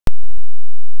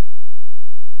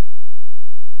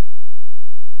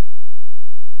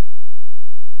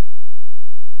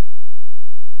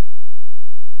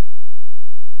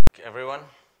Everyone,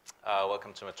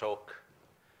 welcome to my talk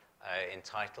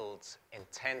entitled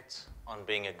Intent on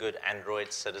Being a Good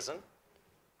Android Citizen.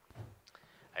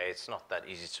 It's not that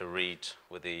easy to read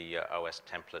with the Owasp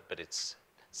template, but its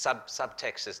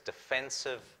subtext is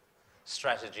defensive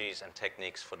strategies and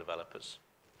techniques for developers.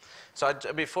 So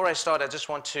before I start, I just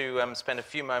want to spend a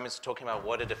few moments talking about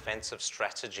what a defensive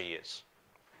strategy is.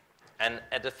 And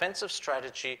a defensive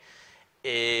strategy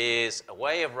is a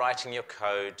way of writing your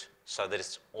code so that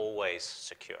it's always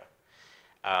secure.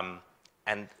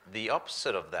 And the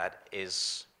opposite of that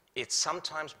is it's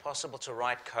sometimes possible to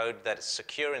write code that is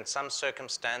secure in some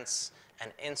circumstance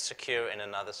and insecure in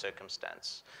another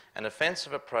circumstance. An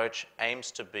offensive approach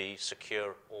aims to be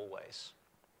secure always.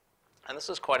 And this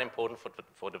is quite important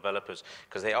for developers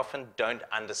because they often don't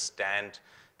understand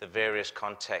the various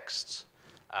contexts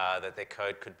that their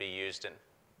code could be used in.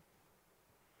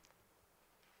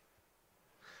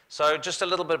 So just a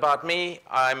little bit about me.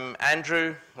 I'm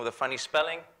Andrew with a funny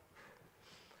spelling.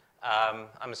 I'm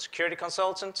a security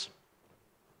consultant.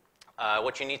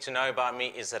 What you need to know about me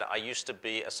is that I used to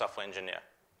be a software engineer.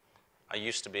 I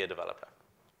used to be a developer.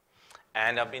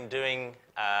 And I've been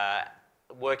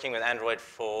working with Android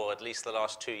for at least the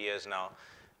last 2 years now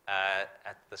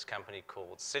at this company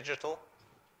called Digital,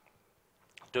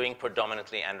 doing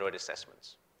predominantly Android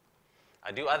assessments.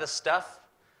 I do other stuff,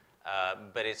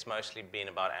 but it's mostly been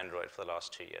about Android for the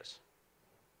last 2 years.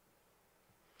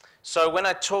 So when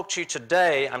I talk to you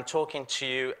today, I'm talking to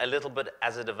you a little bit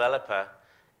as a developer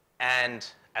and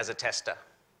as a tester.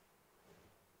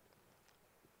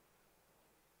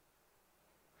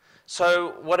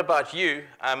 So what about you?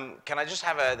 Can I just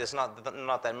have there's not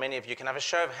that many of you, can I have a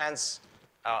show of hands?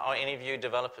 Are any of you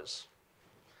developers?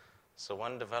 So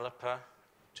one developer,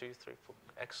 2, 3, 4,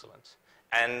 excellent.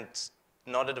 And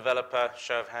not a developer,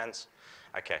 show of hands.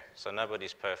 Okay, so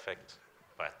nobody's perfect,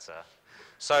 but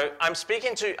so I'm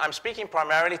speaking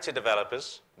primarily to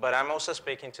developers, but I'm also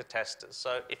speaking to testers.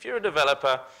 So if you're a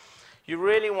developer, you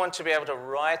really want to be able to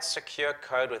write secure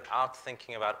code without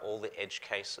thinking about all the edge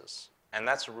cases, and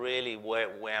that's really where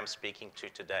I'm speaking to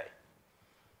today.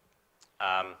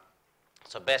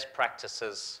 So best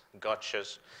practices,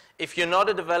 gotchas. If you're not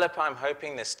a developer, I'm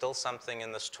hoping there's still something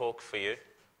in this talk for you.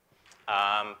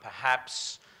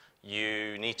 Perhaps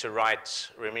you need to write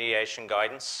remediation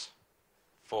guidance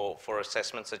for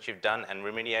assessments that you've done, and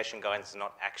remediation guidance is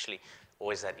not actually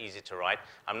always that easy to write.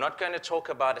 I'm not going to talk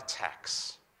about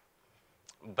attacks,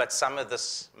 but some of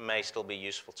this may still be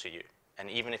useful to you. And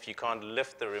even if you can't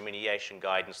lift the remediation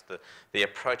guidance, the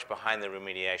approach behind the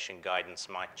remediation guidance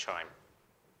might chime.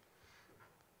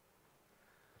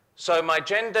 So my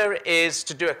agenda is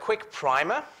to do a quick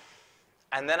primer.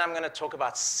 And then I'm going to talk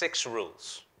about 6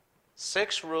 rules.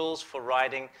 6 rules for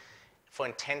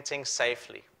intenting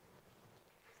safely.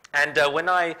 And when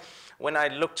I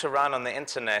looked around on the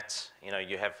internet,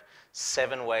 you have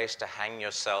 7 ways to hang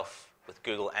yourself with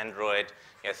Google Android,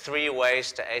 3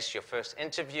 ways to ace your first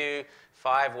interview,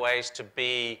 5 ways to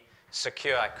be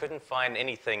secure. I couldn't find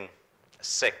anything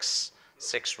 6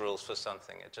 rules for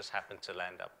something. It just happened to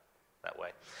land up that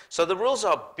way. So the rules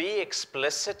are be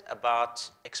explicit about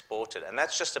exported, and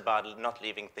that's just about not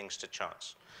leaving things to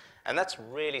chance. And that's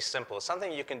really simple. It's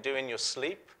something you can do in your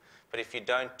sleep, but if you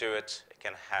don't do it, it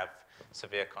can have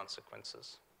severe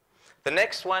consequences. The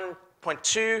next one, point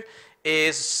 2,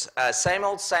 is same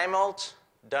old,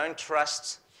 don't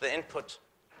trust the input.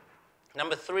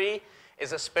 Number 3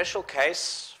 is a special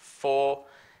case for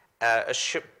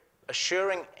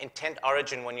assuring intent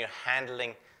origin when you're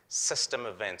handling system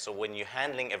events, or when you're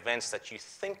handling events that you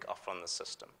think are from the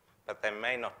system, but they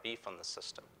may not be from the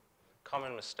system.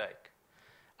 Common mistake.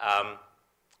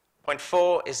 Point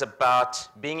 4 is about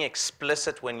being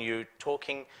explicit when you're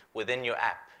talking within your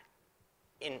app,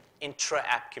 in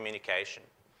intra-app communication.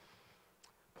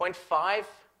 Point 5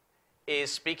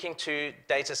 is speaking to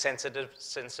data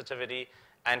sensitivity,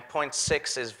 and point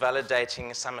 6 is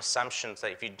validating some assumptions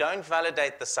that if you don't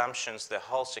validate the assumptions, the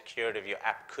whole security of your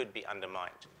app could be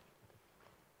undermined.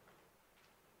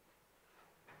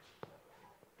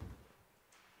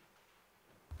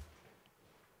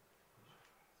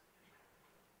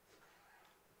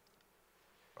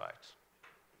 Right.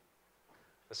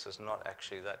 This is not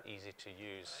actually that easy to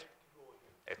use.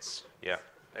 It's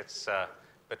a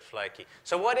bit flaky.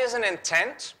 So what is an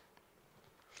intent?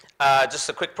 Just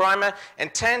a quick primer.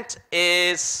 Intent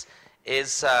is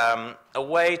a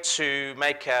way to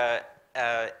make a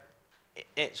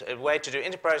way to do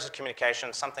interprocess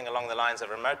communication, something along the lines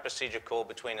of a remote procedure call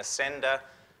between a sender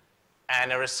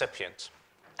and a recipient.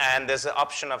 And there's the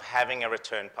option of having a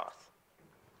return path.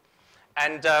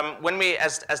 And when we,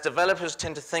 as developers,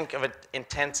 tend to think of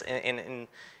intent in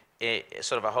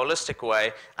sort of a holistic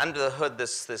way. Under the hood,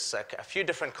 there's a few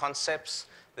different concepts.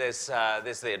 There's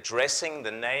the addressing,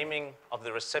 the naming of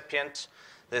the recipient.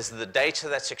 There's the data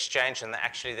that's exchanged, and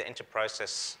actually the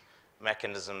interprocess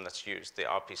mechanism that's used, the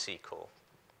RPC call.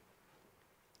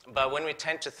 But when we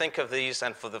tend to think of these,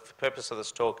 and for the purpose of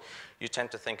this talk, you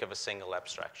tend to think of a single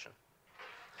abstraction.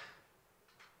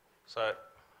 So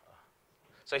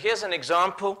here's an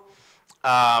example,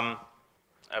 a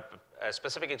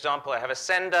specific example. I have a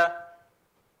sender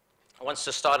who wants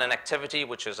to start an activity,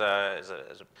 which is a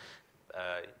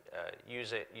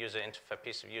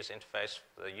piece of user interface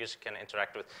the user can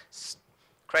interact with,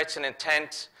 creates an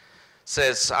intent,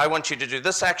 says, I want you to do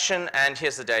this action, and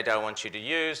here's the data I want you to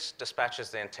use, dispatches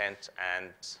the intent, and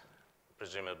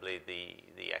presumably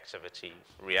the activity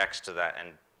reacts to that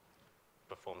and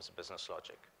performs the business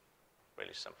logic.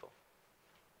 Really simple.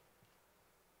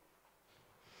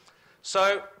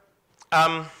 So,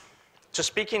 to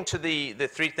speaking to the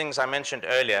three things I mentioned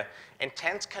earlier,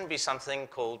 intent can be something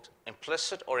called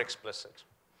implicit or explicit.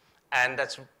 And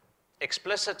that's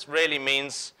explicit really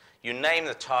means you name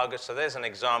the target. So there's an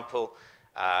example.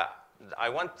 I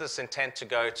want this intent to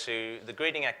go to the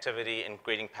greeting activity in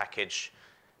greeting package,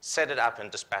 set it up and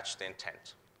dispatch the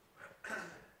intent.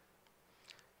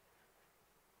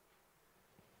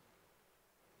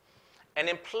 An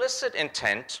implicit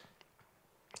intent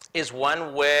is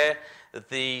one where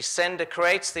the sender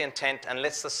creates the intent and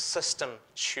lets the system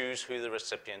choose who the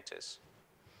recipient is.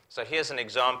 So here's an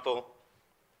example.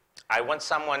 I want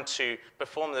someone to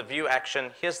perform the view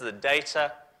action. Here's the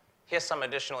data. Here's some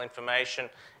additional information.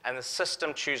 And the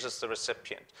system chooses the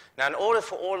recipient. Now, in order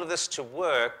for all of this to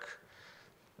work,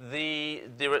 the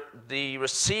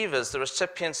receivers, the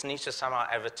recipients, need to somehow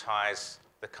advertise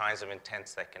the kinds of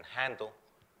intents they can handle.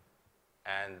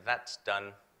 And that's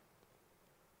done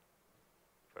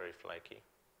very flaky.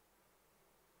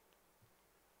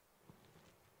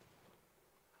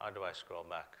 How do I scroll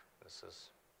back? This is...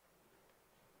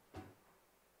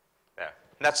 Yeah,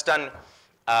 that's done.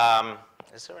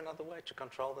 Is there another way to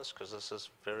control this? Because this is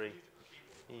very...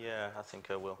 Yeah, I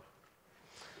think I will.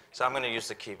 So I'm going to use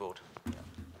the keyboard.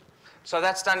 So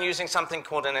that's done using something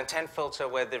called an intent filter,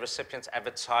 where the recipients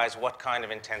advertise what kind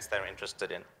of intents they're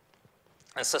interested in.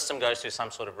 The system goes through some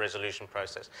sort of resolution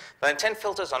process. But intent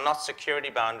filters are not security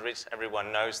boundaries.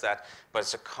 Everyone knows that. But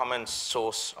it's a common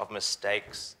source of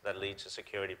mistakes that lead to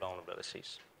security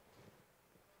vulnerabilities.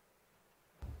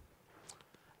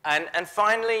 And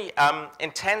finally,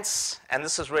 intents, and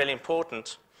this is really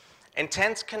important,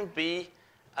 intents can be,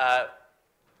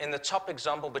 in the top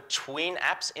example, between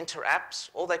apps, inter-apps,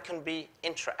 or they can be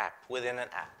intra-app within an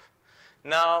app.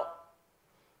 Now,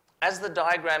 as the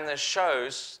diagram there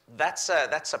shows, that's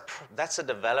a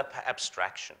developer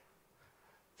abstraction.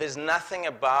 There's nothing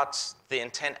about the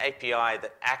intent API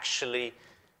that actually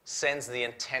sends the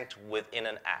intent within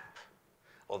an app.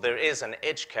 Well, there is an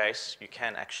edge case. You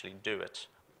can actually do it.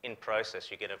 In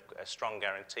process, you get a strong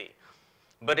guarantee.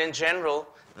 But in general,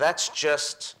 that's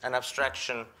just an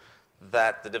abstraction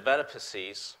that the developer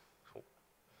sees.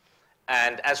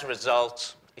 And as a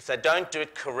result, if they don't do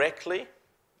it correctly,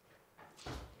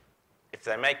 if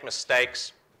they make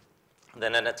mistakes,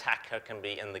 then an attacker can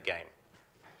be in the game.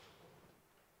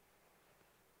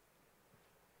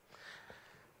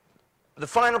 The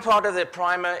final part of the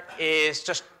primer is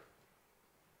just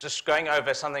going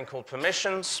over something called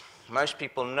permissions. Most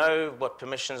people know what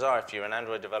permissions are. If you're an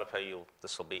Android developer,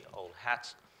 this will be old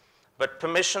hat. But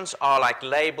permissions are like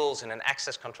labels in an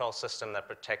access control system that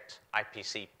protect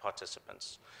IPC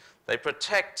participants. They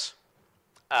protect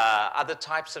other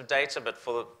types of data, but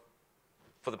for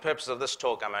the purpose of this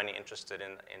talk, I'm only interested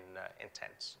in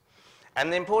intents.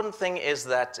 And the important thing is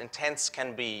that intents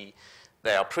they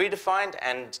are predefined,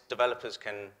 and developers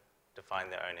can define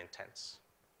their own intents.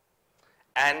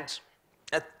 And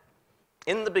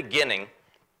in the beginning,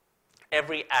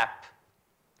 every app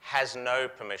has no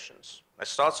permissions. It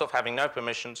starts off having no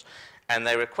permissions, and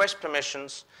they request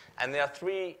permissions, and there are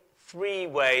three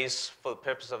ways, for the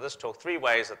purpose of this talk, 3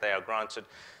 ways that they are granted.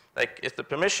 If the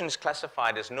permission is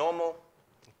classified as normal,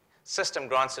 system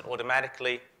grants it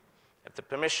automatically. If the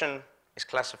permission is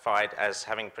classified as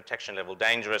having protection level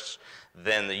dangerous,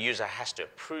 then the user has to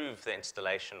approve the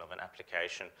installation of an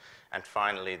application. And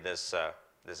finally, there's a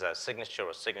signature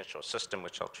or signature system,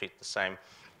 which I'll treat the same.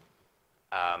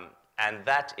 And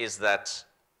that is that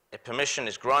a permission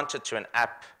is granted to an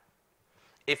app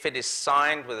if it is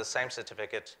signed with the same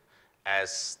certificate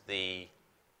as the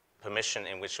permission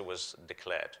in which it was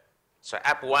declared. So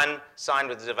app 1 signed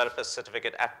with the developer's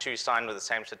certificate, app 2 signed with the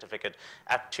same certificate,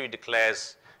 app 2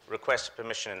 requests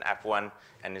permission in app 1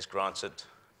 and is granted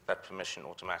that permission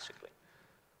automatically.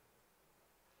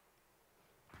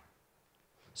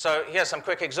 So here's some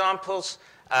quick examples.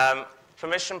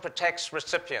 Permission protects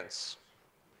recipients.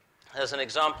 There's an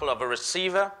example of a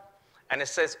receiver, and it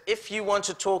says, if you want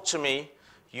to talk to me,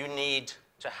 you need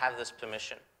to have this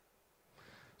permission.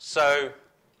 So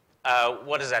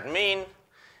what does that mean?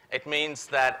 It means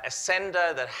that a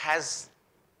sender that has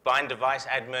bind device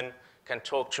admin can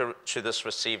talk to this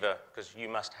receiver, because you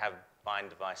must have bind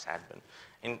device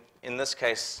admin. In this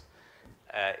case,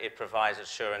 it provides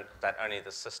assurance that only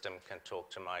the system can talk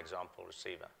to my example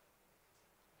receiver.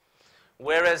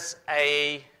 Whereas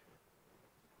a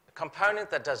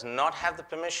component that does not have the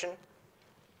permission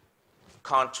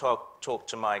can't talk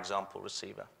to my example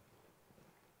receiver.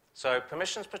 So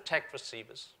permissions protect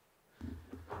receivers.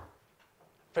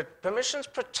 But permissions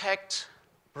protect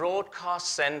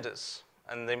broadcast senders.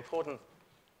 And the important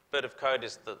bit of code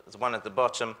is the one at the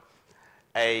bottom.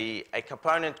 A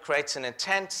component creates an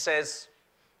intent, says,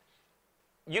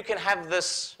 you can have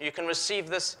this, you can receive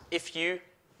this if you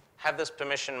have this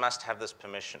permission, must have this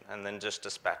permission, and then just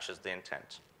dispatches the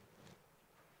intent.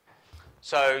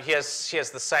 So here's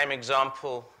the same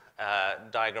example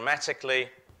diagrammatically.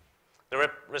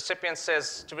 The recipient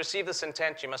says, to receive this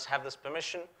intent, you must have this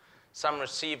permission. Some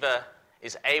receiver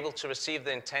is able to receive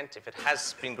the intent if it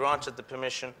has been granted the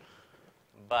permission,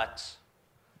 but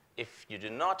if you do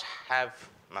not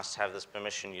must have this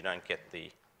permission, you don't get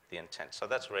the intent. So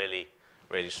that's really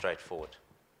straightforward.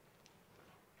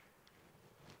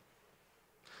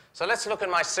 So let's look at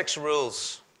my 6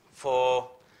 rules for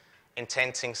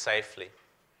intenting safely.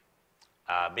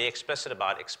 Be explicit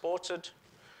about exported.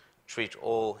 Treat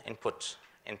all input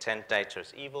intent data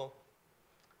as evil.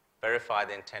 Verify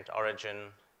the intent origin.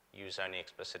 Use only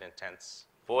explicit intents.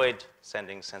 Avoid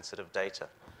sending sensitive data.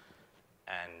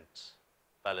 And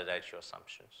validate your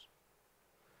assumptions.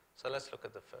 So let's look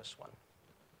at the first one.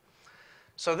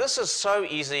 So this is so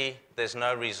easy, there's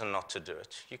no reason not to do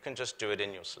it. You can just do it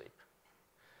in your sleep.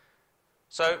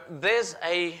 So there's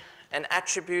an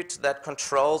attribute that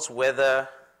controls whether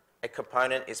a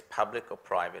component is public or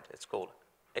private. It's called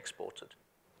exported.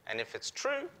 And if it's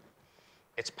true,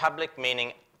 it's public,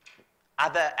 meaning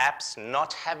other apps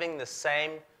not having the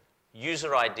same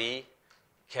user ID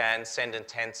can send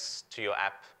intents to your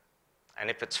app. And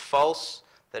if it's false,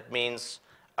 that means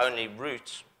only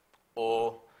root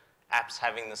or apps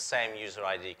having the same user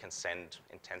ID can send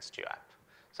intents to your app.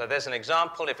 So there's an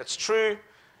example. If it's true,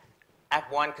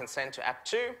 app 1 can send to app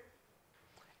 2.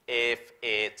 If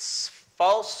it's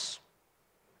false,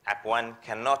 app 1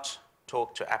 cannot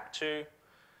talk to app 2.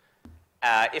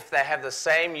 If they have the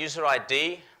same user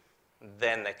ID,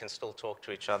 then they can still talk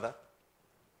to each other.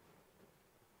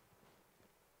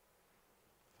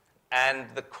 And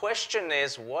the question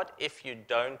is, what if you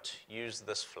don't use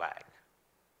this flag?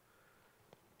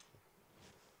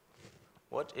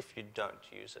 What if you don't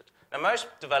use it? Now, most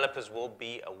developers will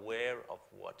be aware of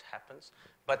what happens,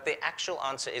 but the actual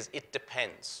answer is it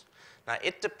depends. Now,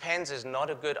 it depends is not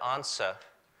a good answer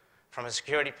from a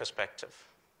security perspective.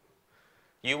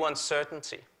 You want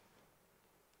certainty.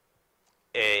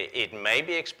 It may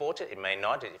be exported, it may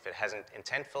not. If it has an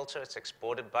intent filter, it's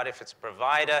exported. But if it's a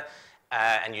provider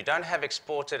and you don't have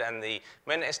exported and the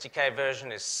min SDK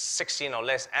version is 16 or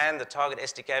less and the target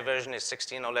SDK version is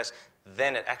 16 or less,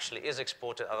 then it actually is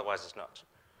exported, otherwise it's not.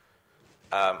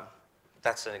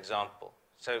 That's an example.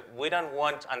 So we don't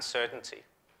want uncertainty.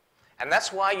 And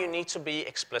that's why you need to be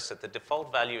explicit. The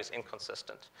default value is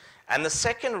inconsistent. And the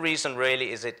second reason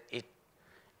really is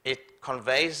it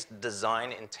conveys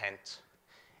design intent.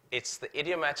 It's the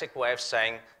idiomatic way of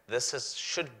saying this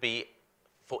should be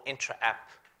for intra-app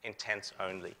intents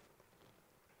only.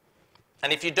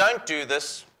 And if you don't do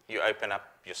this, you open up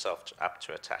yourself up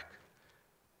to attack.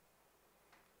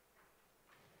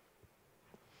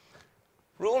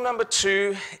 Rule number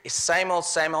 2 is same old,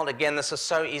 same old. Again, this is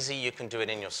so easy, you can do it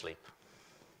in your sleep.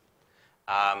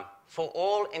 For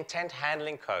all intent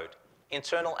handling code,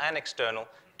 internal and external,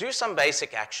 do some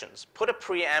basic actions. Put a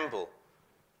preamble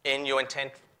in your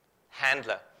intent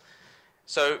handler.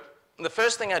 So the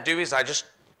first thing I do is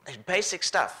basic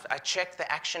stuff. I check the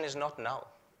action is not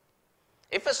null.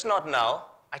 If it's not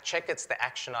null, I check it's the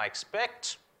action I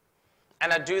expect,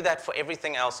 and I do that for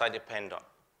everything else I depend on.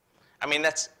 I mean,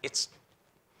 it's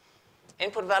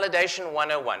input validation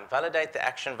 101. Validate the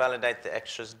action, validate the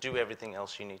extras, do everything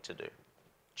else you need to do.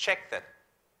 Check that.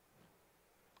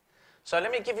 So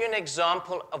let me give you an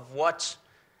example of what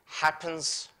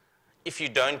happens if you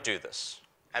don't do this.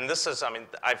 And this is, I mean,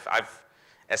 I've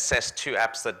assessed 2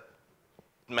 apps that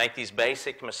make these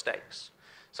basic mistakes.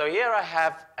 So here I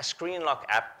have a screen lock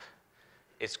app.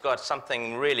 It's got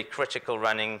something really critical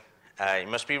running. It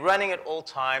must be running at all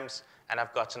times, and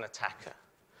I've got an attacker.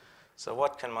 So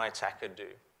what can my attacker do?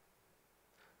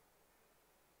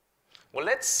 Well,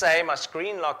 let's say my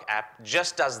screen lock app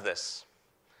just does this.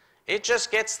 It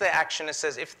just gets the action. It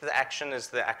says if the action is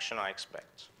the action I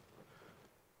expect.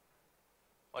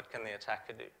 What can the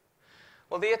attacker do?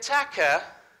 Well, the attacker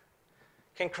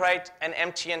can create an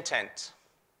empty intent.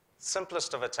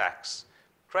 Simplest of attacks.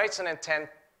 Creates an intent,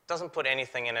 doesn't put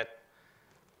anything in it,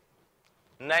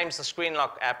 names the screen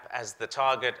lock app as the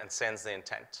target and sends the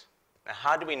intent. Now,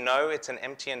 how do we know it's an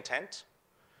empty intent?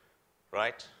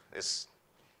 Right? It's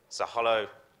a hollow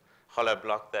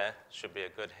block there. Should be a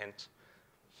good hint.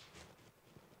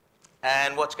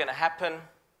 And what's going to happen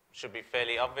should be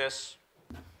fairly obvious.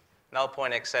 Null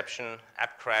point exception,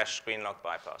 app crash, screen lock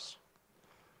bypass.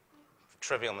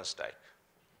 Trivial mistake.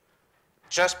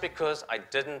 Just because I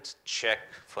didn't check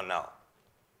for null.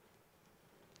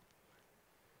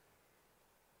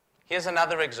 Here's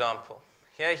another example.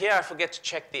 Here I forget to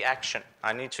check the action.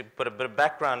 I need to put a bit of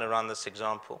background around this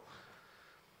example.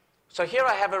 So here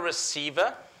I have a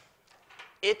receiver.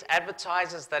 It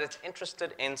advertises that it's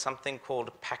interested in something called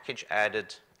a package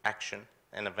added action,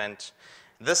 an event.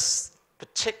 This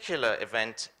particular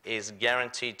event is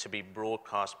guaranteed to be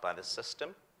broadcast by the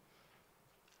system.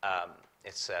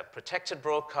 It's a protected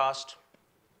broadcast,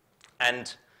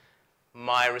 and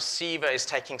my receiver is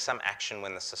taking some action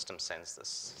when the system sends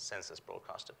this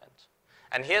broadcast event.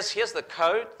 And here's the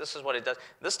code. This is what it does.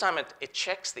 This time it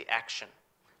checks the action,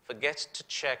 forgets to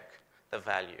check the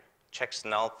value. Checks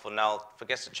null for null,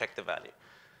 forgets to check the value.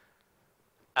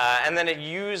 And then it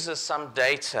uses some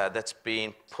data that's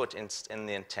being put in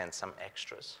the intent, some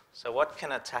extras. So what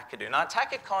can an attacker do? Now,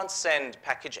 attacker can't send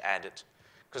package added,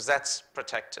 because that's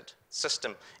protected.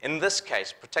 System, in this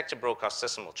case, protected broadcast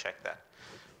system will check that.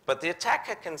 But the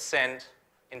attacker can send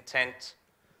intent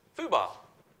foobar.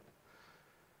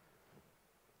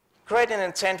 Create an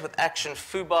intent with action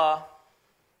foobar.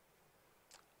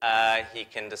 He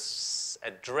can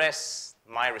address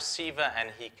my receiver, and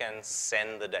he can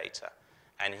send the data,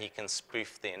 and he can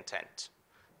spoof the intent,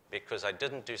 because I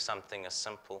didn't do something as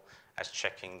simple as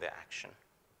checking the action.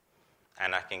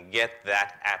 And I can get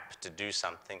that app to do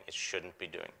something it shouldn't be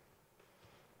doing.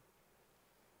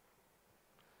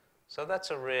 So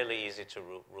that's a really easy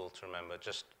rule to remember.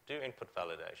 Just do input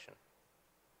validation.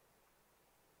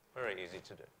 Very easy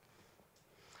to do.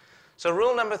 So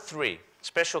rule number 3,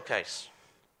 special case.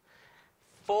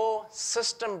 For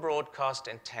system broadcast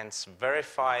intents,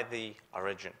 verify the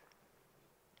origin.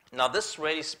 Now, this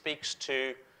really speaks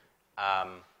to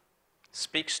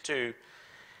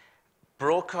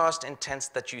broadcast intents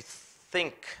that you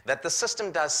think that the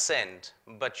system does send,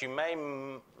 but you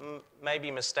may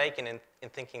be mistaken in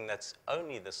thinking that's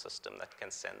only the system that can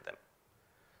send them.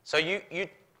 So you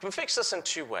can fix this in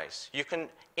 2 ways. You can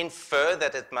infer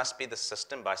that it must be the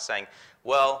system by saying,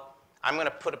 well, I'm going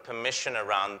to put a permission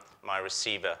around my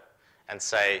receiver and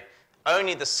say,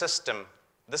 only the system,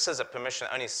 this is a permission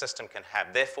only the system can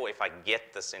have. Therefore, if I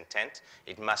get this intent,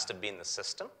 it must have been the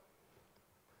system.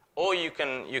 Or you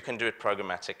can do it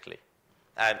programmatically.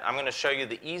 And I'm going to show you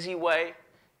the easy way,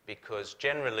 because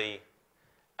generally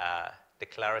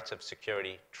declarative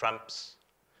security trumps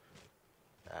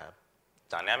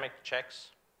dynamic checks.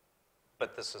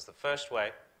 But this is the first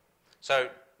way. So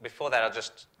before that, I'll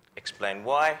just explain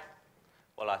why.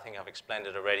 Well, I think I've explained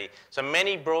it already. So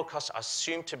many broadcasts are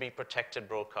assumed to be protected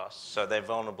broadcasts, so they're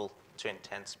vulnerable to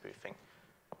intent spoofing.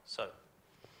 So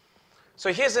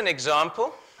here's an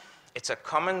example. It's a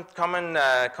common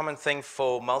thing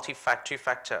for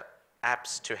two-factor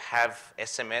apps to have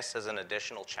SMS as an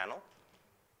additional channel.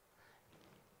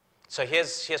 So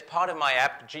here's part of my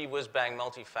app, GWhizBang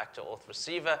multi-factor auth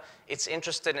receiver. It's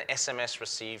interested in SMS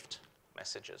received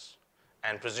messages,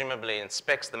 and presumably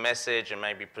inspects the message and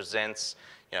maybe presents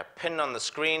a pin on the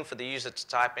screen for the user to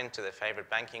type into their favorite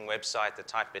banking website. They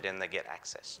type it in, they get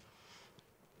access.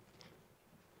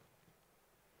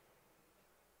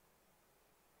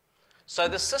 So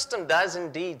the system does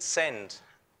indeed send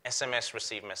SMS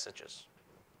received messages.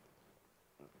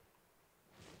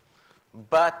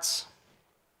 But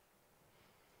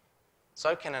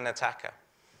so can an attacker.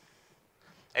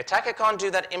 An attacker can't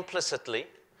do that implicitly,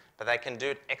 but they can do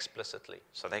it explicitly.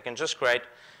 So they can just create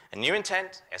a new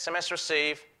intent, SMS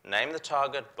receive, name the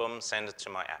target, boom, send it to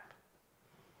my app.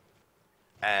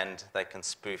 And they can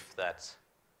spoof that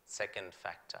second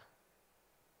factor.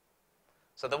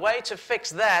 So the way to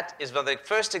fix that is, well, the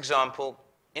first example,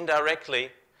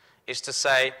 indirectly, is to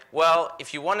say, well,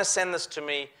 if you want to send this to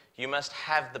me, you must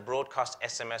have the broadcast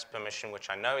SMS permission, which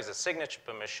I know is a signature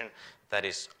permission that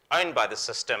is owned by the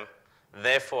system.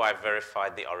 Therefore, I've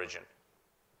verified the origin.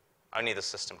 Only the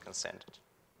system can send it.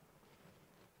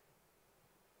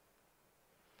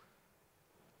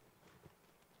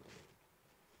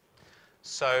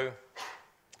 So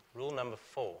rule number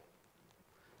 4,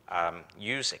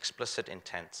 use explicit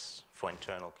intents for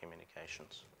internal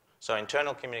communications. So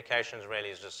internal communications really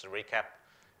is just a recap.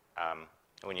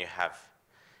 When you have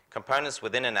components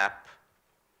within an app,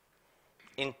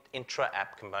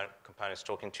 intra-app components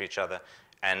talking to each other,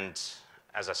 and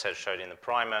as I said, showed in the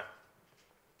primer,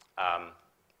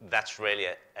 that's really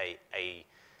a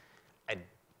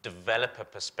developer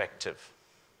perspective.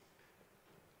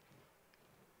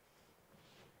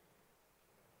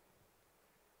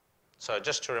 So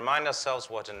just to remind ourselves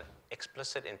what an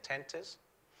explicit intent is,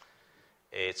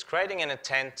 it's creating an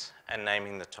intent and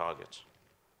naming the target.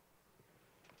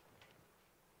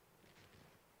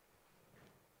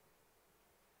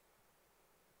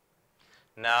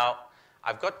 Now,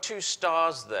 I've got 2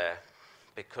 stars there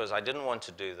because I didn't want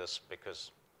to do this because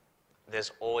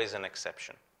there's always an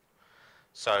exception.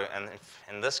 So, and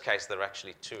in this case, there are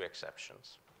actually 2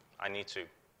 exceptions. I need to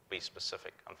be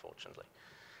specific, unfortunately.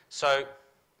 So,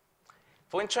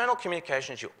 for internal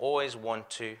communications, you always want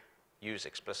to use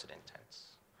explicit intents.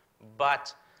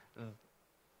 But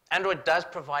Android does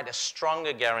provide a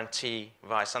stronger guarantee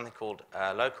via something called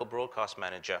Local Broadcast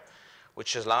Manager,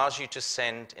 which allows you to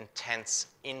send intents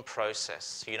in process.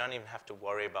 So you don't even have to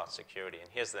worry about security. And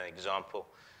here's an example.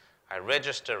 I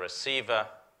register a receiver,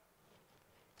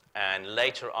 and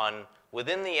later on,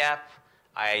 within the app,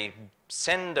 I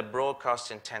send a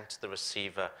broadcast intent to the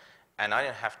receiver, and I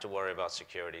don't have to worry about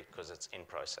security because it's in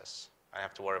process. I don't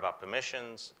have to worry about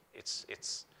permissions. It's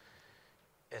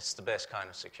the best kind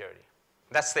of security.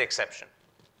 That's the exception.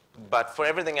 But for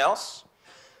everything else,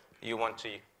 you want to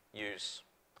use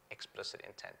explicit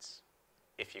intents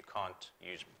if you can't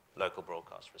use local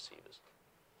broadcast receivers.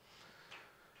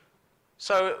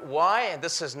 So why?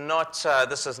 This is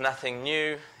nothing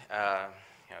new.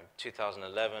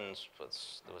 2011 there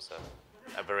was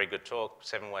a very good talk,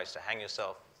 7 ways to hang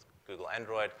yourself, Google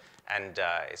Android, and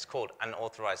it's called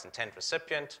unauthorized intent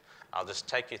recipient. I'll just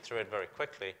take you through it very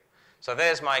quickly. So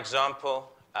there's my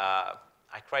example. I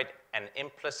create an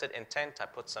implicit intent. I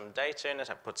put some data in it.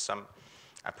 I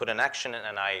put an action in,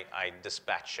 and I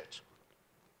dispatch it.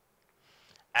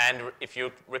 And if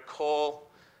you recall,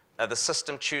 the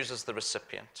system chooses the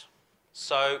recipient.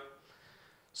 So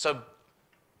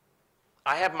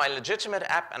I have my legitimate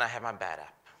app, and I have my bad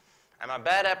app. And my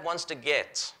bad app wants to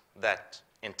get that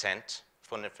intent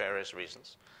for nefarious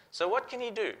reasons. So what can he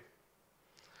do?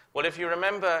 Well, if you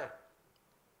remember,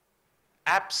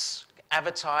 apps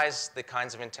advertise the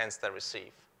kinds of intents they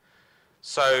receive.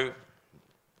 So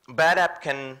bad app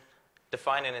can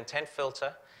define an intent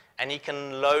filter, and he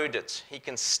can load it. He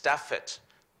can stuff it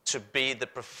to be the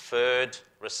preferred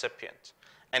recipient.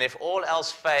 And if all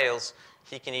else fails,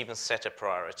 he can even set a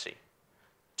priority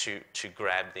to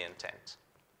grab the intent.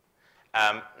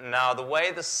 Now, the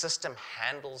way the system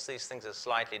handles these things is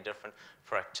slightly different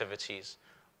for activities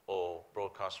or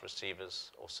broadcast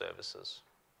receivers or services.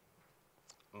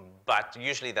 But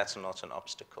usually that's not an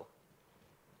obstacle.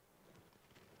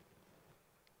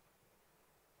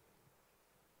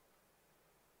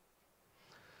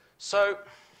 So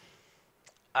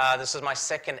this is my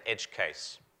second edge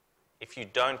case, if you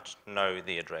don't know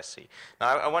the addressee.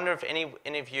 Now, I wonder if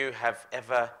any of you have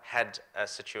ever had a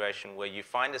situation where you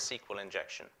find a SQL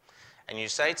injection, and you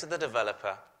say to the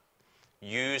developer,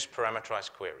 use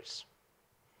parameterized queries.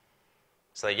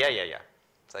 So they, yeah.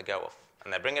 So they go off,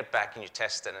 and they bring it back, and you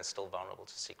test it, and it's still vulnerable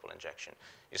to SQL injection.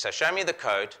 You say, show me the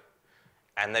code,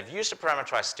 and they've used a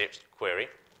parameterized query,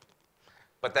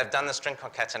 but they've done the string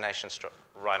concatenation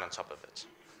right on top of it.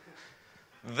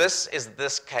 This is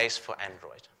this case for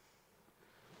Android.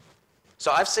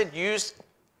 So I've said use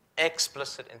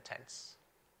explicit intents.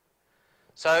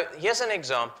 So here's an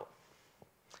example.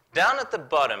 Down at the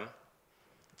bottom,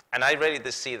 and I really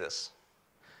see this,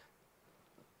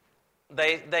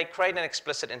 they create an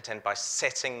explicit intent by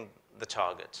setting the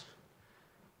target.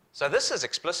 So this is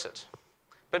explicit.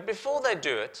 But before they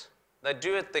do it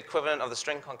the equivalent of the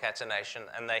string concatenation,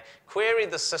 and they query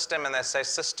the system, and they say,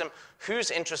 system,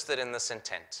 who's interested in this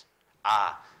intent?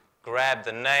 Grab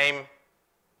the name,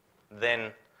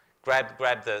 then grab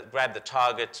the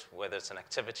target, whether it's an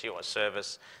activity or a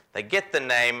service. They get the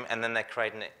name, and then they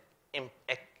create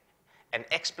an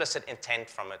explicit intent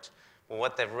from it. Well,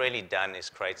 what they've really done is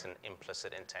create an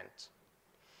implicit intent.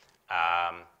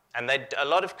 And a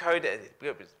lot of code,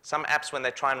 some apps, when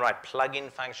they try and write plug-in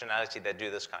functionality, they do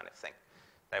this kind of thing.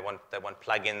 They want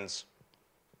plugins,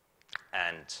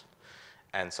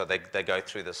 and so they go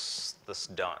through this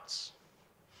dance.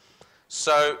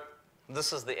 So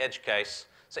this is the edge case.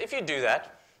 So if you do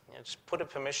that, just put a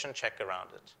permission check around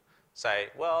it. Say,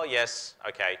 well, yes,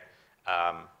 okay.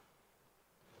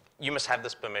 you must have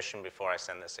this permission before I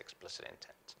send this explicit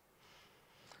intent.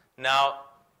 Now,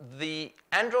 the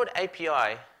Android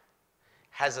API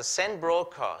has a send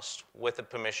broadcast with a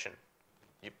permission.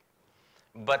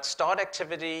 But start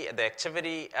activity, the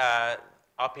activity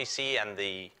RPC and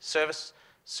the service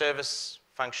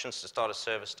functions to start a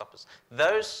service stoppers,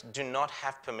 those do not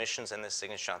have permissions in the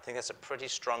signature. I think that's a pretty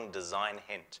strong design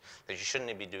hint that you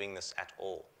shouldn't be doing this at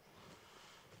all.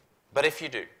 But if you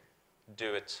do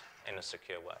it in a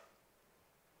secure way.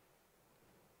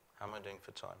 How am I doing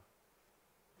for time?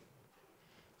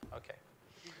 Okay.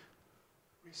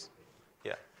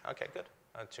 Yeah, okay, good.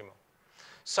 2 more.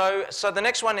 So the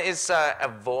next one is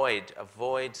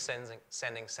avoid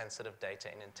sending sensitive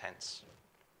data in intents.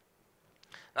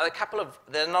 Now,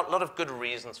 there are not a lot of good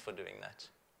reasons for doing that.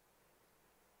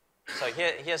 So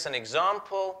here's an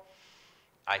example.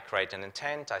 I create an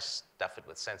intent, I stuff it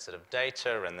with sensitive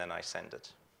data, and then I send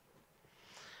it.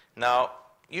 Now,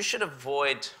 you should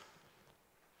avoid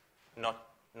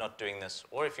not doing this.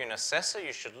 Or if you're an assessor,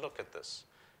 you should look at this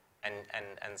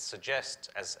and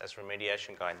suggest as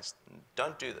remediation guidance,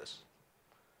 don't do this.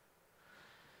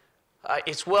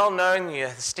 It's well known, you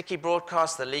have the sticky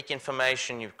broadcast, the leak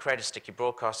information, you create a sticky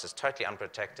broadcast, it's totally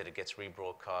unprotected, it gets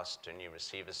rebroadcast to new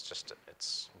receivers,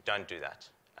 don't do that.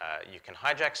 You can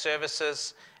hijack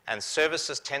services, and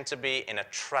services tend to be in a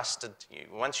trusted,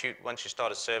 once you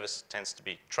start a service, it tends to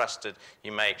be trusted,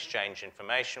 you may exchange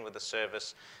information with the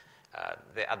service,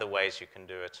 there are other ways you can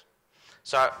do it.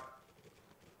 So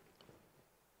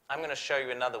I'm going to show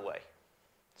you another way.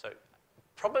 So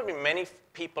probably many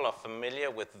people are familiar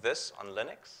with this on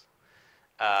Linux,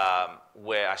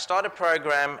 where I start a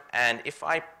program, and if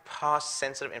I pass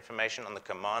sensitive information on the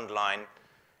command line,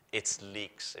 it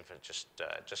leaks. If it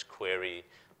just query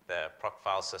the proc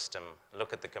file system,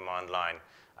 look at the command line,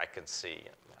 I can see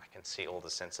all the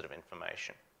sensitive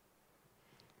information.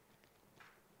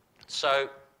 So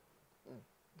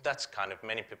that's kind of,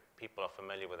 many people are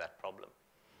familiar with that problem.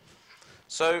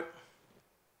 So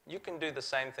you can do the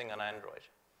same thing on Android.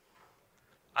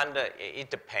 It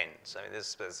depends. I mean,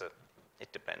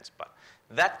 it depends, but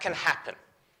that can happen.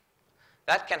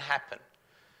 That can happen.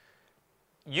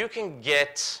 You can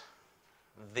get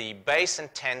the base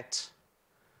intent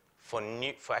for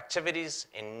activities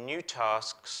in new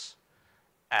tasks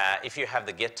if you have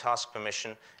the get task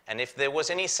permission, and if there was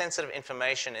any sensitive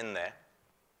information in there,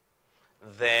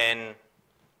 then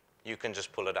you can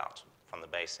just pull it out from the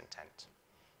base intent.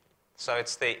 So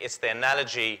it's the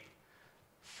analogy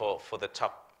for the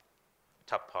top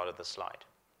part of the slide.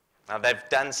 Now, they've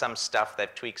done some stuff,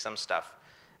 they've tweaked some stuff.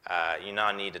 You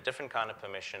now need a different kind of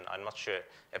permission. I'm not sure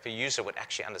if a user would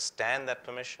actually understand that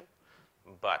permission,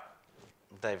 but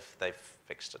they've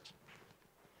fixed it.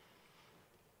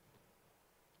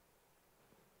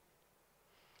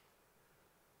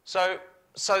 So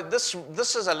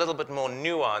this is a little bit more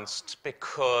nuanced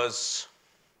because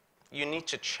you need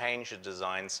to change the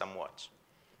design somewhat.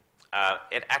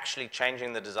 Actually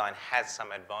changing the design has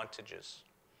some advantages.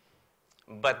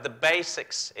 But the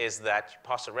basics is that you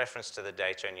pass a reference to the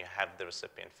data and you have the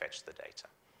recipient fetch the data.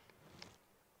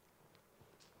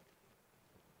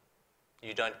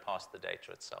 You don't pass the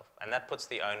data itself. And that puts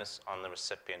the onus on the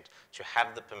recipient to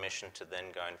have the permission to then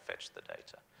go and fetch the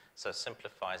data. So it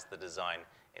simplifies the design.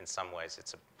 In some ways,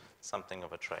 it's something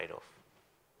of a trade-off.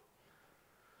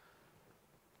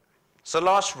 So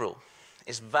last rule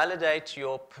is validate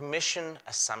your permission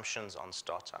assumptions on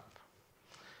startup.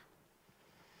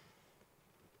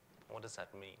 What does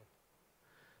that mean?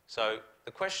 So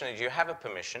the question is, you have a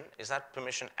permission. Is that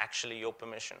permission actually your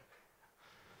permission?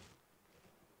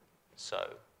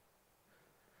 So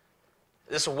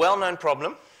this is a well-known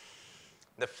problem.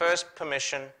 The first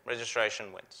permission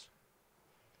registration wins.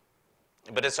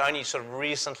 But it's only sort of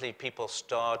recently people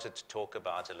started to talk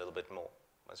about it a little bit more.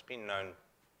 It's been known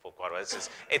for quite a while.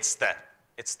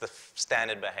 It's the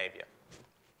standard behavior.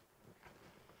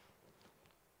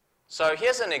 So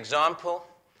here's an example.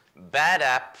 Bad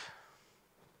app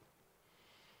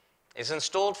is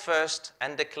installed first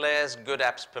and declares good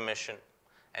app's permission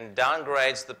and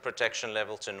downgrades the protection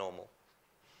level to normal.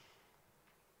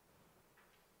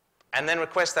 And then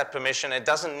requests that permission. It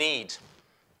doesn't need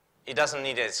it,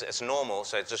 it's normal,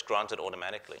 so it's just granted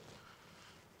automatically.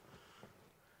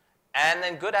 And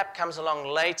then good app comes along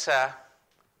later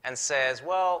and says,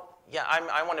 well, yeah,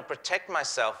 I want to protect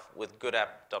myself with good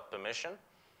app.permission,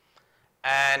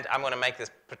 and I'm going to make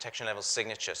this protection level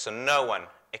signature, so no one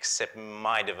except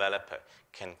my developer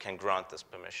can grant this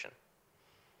permission.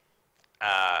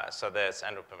 So there's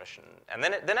Android permission. And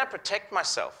then I protect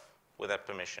myself with that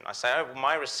permission. I say, oh,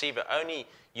 my receiver, only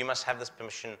you must have this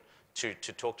permission to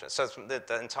talk to it. So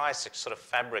the entire sort of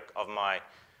fabric of my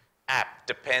app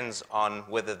depends on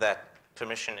whether that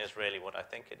permission is really what I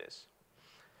think it is.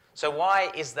 So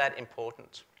why is that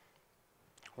important?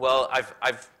 Well,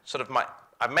 I've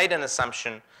made an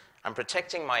assumption. I'm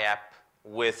protecting my app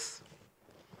with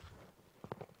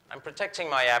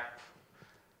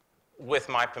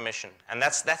my permission. And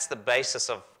that's the basis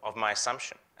of my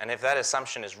assumption. And if that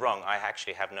assumption is wrong, I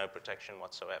actually have no protection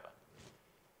whatsoever.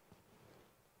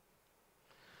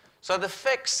 So the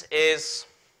fix is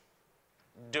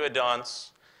do a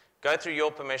dance, go through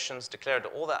your permissions, declare it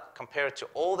all that, compare it to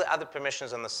all the other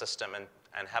permissions in the system, and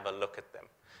have a look at them.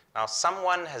 Now,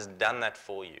 someone has done that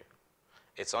for you.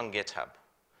 It's on GitHub.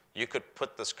 You could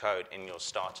put this code in your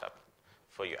startup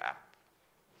for your app.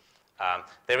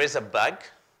 There is a bug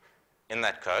in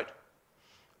that code.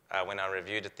 When I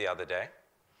reviewed it the other day,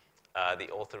 the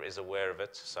author is aware of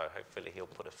it, so hopefully he'll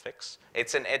put a fix.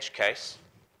 It's an edge case,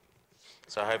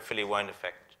 so hopefully it won't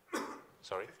affect.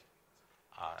 Sorry,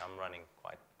 I'm running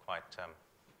quite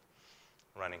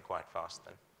fast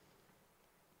then.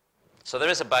 So there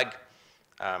is a bug,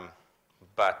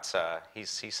 but he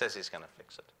says he's going to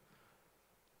fix it.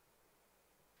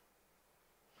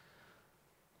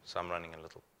 So I'm running a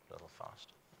little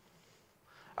fast.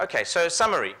 Okay, so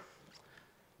summary.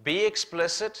 Be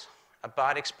explicit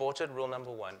about exported, rule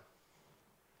number 1.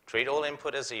 Treat all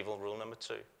input as evil, rule number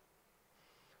 2.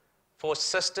 For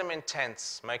system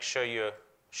intents, make sure you're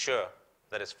sure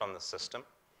that it's from the system.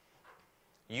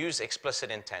 Use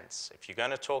explicit intents. If you're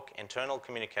going to talk internal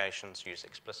communications, use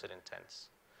explicit intents.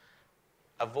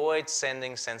 Avoid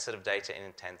sending sensitive data in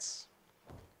intents.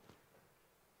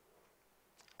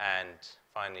 And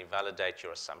finally, validate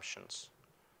your assumptions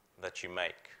that you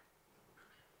make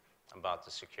about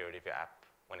the security of your app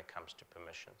when it comes to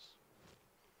permissions.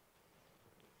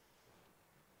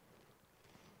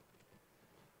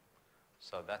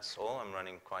 So that's all. I'm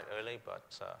running quite early,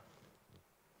 but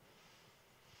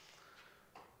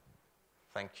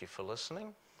thank you for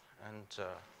listening. And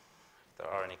if there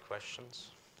are any questions,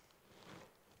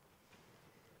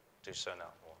 do so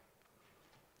now.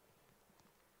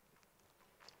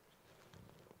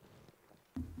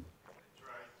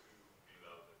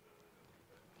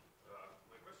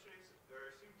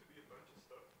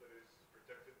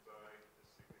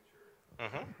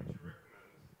 Would you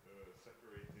recommend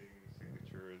separating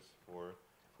signatures for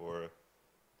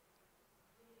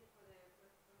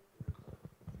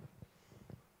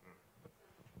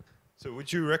So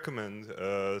would you recommend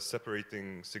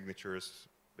separating signatures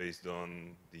based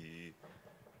on the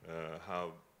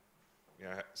how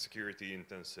security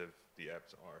intensive the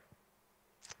apps are?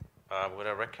 Would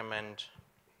I recommend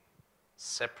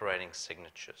separating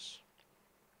signatures?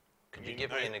 Could you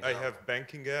give me an example? I have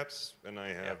banking apps and I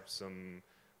have some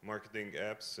marketing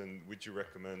apps, and would you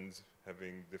recommend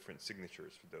having different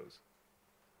signatures for those?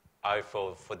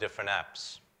 For different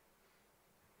apps.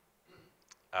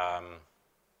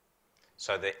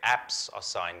 So the apps are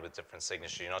signed with different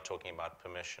signatures. You're not talking about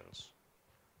permissions.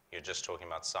 You're just talking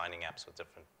about signing apps with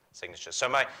different signatures. So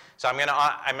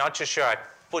I'm not too sure I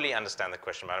fully understand the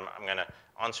question, but I'm going to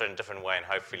answer it in a different way, and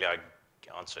hopefully I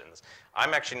answer it in this.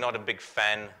 I'm actually not a big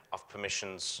fan of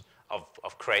permissions,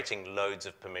 of creating loads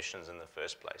of permissions in the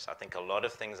first place. I think a lot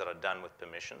of things that are done with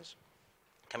permissions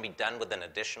can be done with an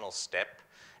additional step,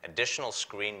 additional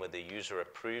screen where the user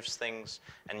approves things,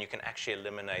 and you can actually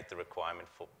eliminate the requirement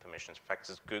for permissions. In fact,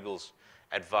 it's Google's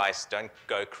advice, don't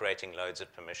go creating loads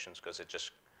of permissions because it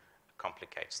just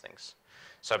complicates things.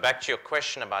 So back to your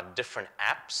question about different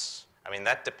apps, I mean,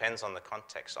 that depends on the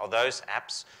context. Are those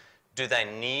apps,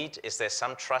 is there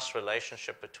some trust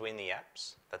relationship between the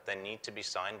apps that they need to be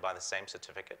signed by the same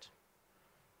certificate?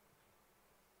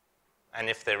 And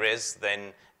if there is,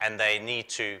 then, and they need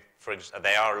to,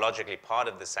 they are logically part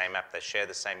of the same app, they share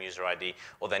the same user ID,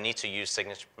 or they need to use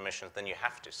signature permissions, then you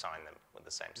have to sign them with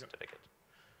the same certificate.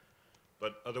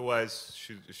 But otherwise,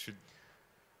 should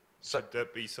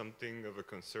that be something of a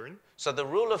concern? So the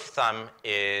rule of thumb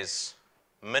is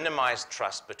minimize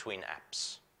trust between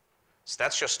apps. So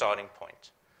that's your starting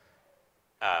point.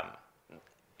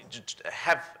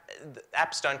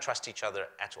 Apps don't trust each other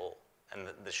at all. And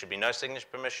there should be no signature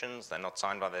permissions. They're not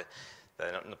signed by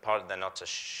they're not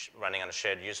running on a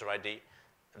shared user ID.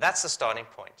 That's the starting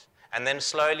point. And then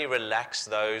slowly relax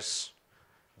those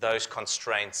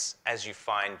constraints as you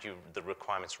find the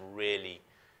requirements really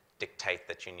dictate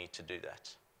that you need to do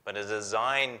that. But as a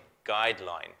design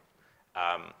guideline,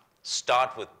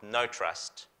 start with no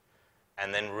trust,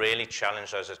 and then really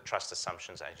challenge those trust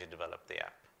assumptions as you develop the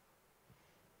app.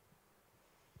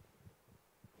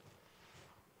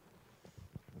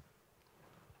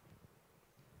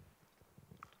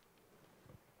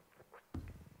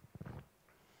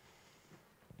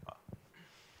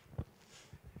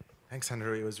 Thanks,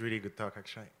 Andrew. It was really good talk,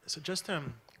 actually. So just a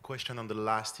question on the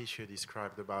last issue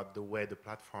described about the way the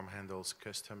platform handles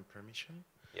custom permission.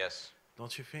 Yes.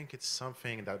 Don't you think it's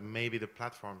something that maybe the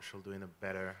platform should do in a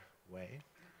better way?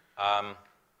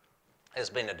 There's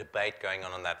been a debate going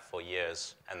on that for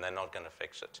years, and they're not going to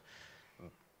fix it.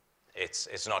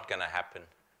 It's not going to happen.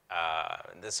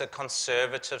 There's a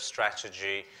conservative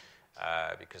strategy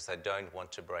because they don't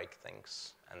want to break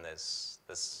things, and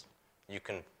you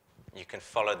can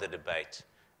follow the debate,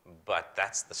 but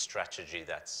that's the strategy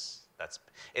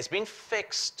it's been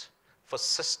fixed for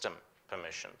system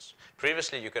permissions.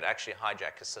 Previously, you could actually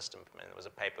hijack a system. There was a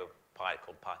paper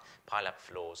called pile-up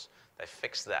flaws. They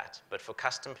fixed that. But for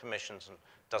custom permissions, it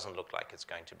doesn't look like it's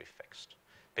going to be fixed.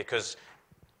 Because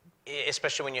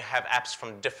especially when you have apps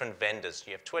from different vendors,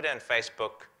 you have Twitter and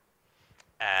Facebook,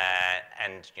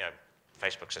 and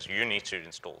Facebook says, you need to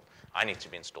install. I need to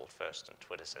be installed first. And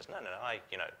Twitter says, no,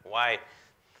 why?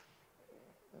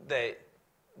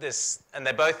 And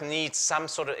they both need some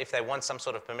sort of, if they want some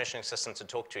sort of permissioning system to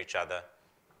talk to each other,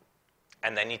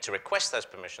 and they need to request those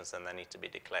permissions, then they need to be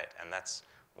declared. And that's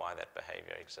why that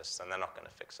behavior exists, and they're not going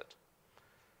to fix it.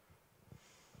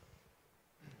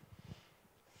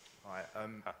 Hi.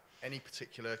 Any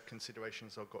particular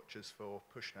considerations or gotchas for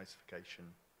push notification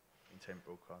intent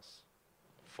broadcasts?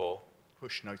 For?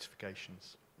 Push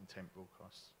notifications intent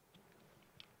broadcasts.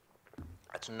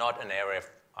 It's not an area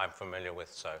I'm familiar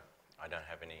with, so I don't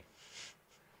have any.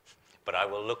 But I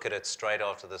will look at it straight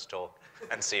after this talk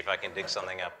and see if I can dig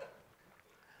something up.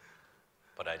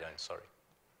 But I don't, sorry.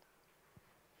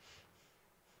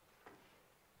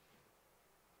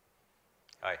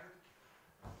 Hi.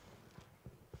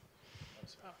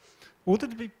 Would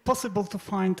it be possible to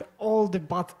find all the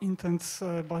bad intents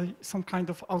by some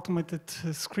kind of automated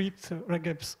script,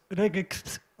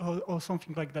 regex, or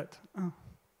something like that?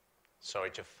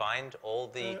 Sorry, to find all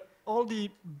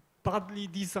the badly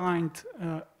designed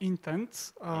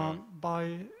intents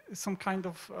by some kind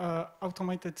of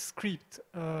automated script,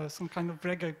 some kind of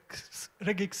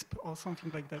regex or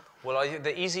something like that. Well,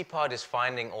 the easy part is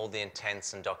finding all the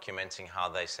intents and documenting how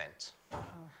they sent.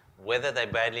 Whether they're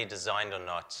badly designed or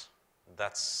not,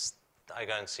 I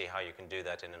don't see how you can do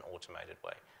that in an automated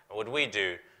way. What we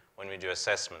do when we do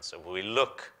assessments, we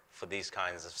look for these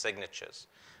kinds of signatures,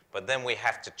 but then we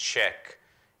have to check.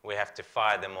 We have to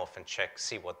fire them off and check,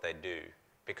 see what they do,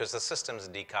 because the system's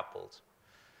decoupled.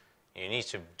 You need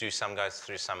to go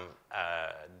through some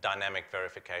dynamic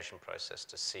verification process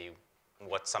to see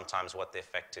sometimes what the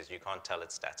effect is. You can't tell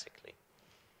it statically.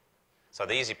 So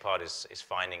the easy part is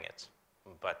finding it,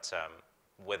 but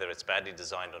whether it's badly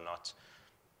designed or not,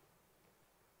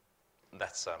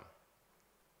 that's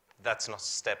not a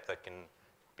step that can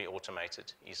be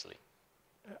automated easily.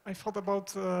 I thought about,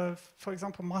 for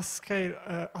example, mass scale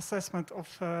assessment of,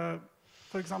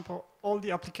 for example, all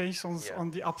the applications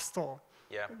on the App Store,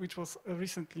 which was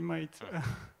recently made.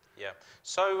 Yeah.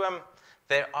 So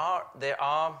there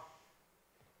are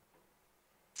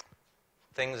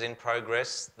things in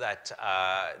progress that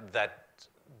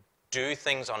do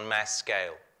things on mass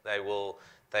scale. They'll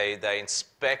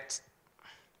inspect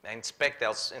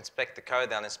the code,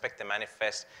 they'll inspect the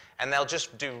manifest, and they'll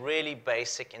just do really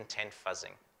basic intent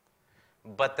fuzzing.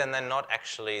 But then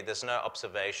there's no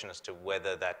observation as to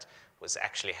whether that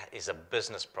is a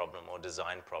business problem or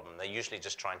design problem. They're usually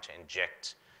just trying to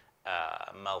inject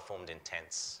malformed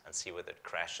intents and see whether it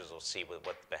crashes or see what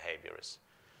the behavior is.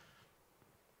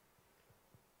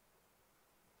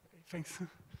 Thanks.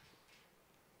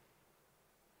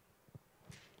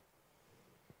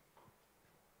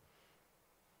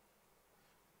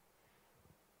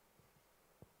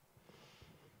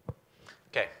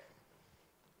 Okay.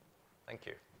 Thank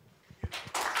you.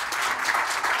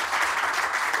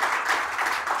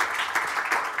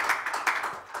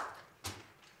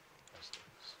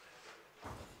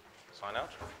 Sign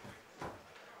out.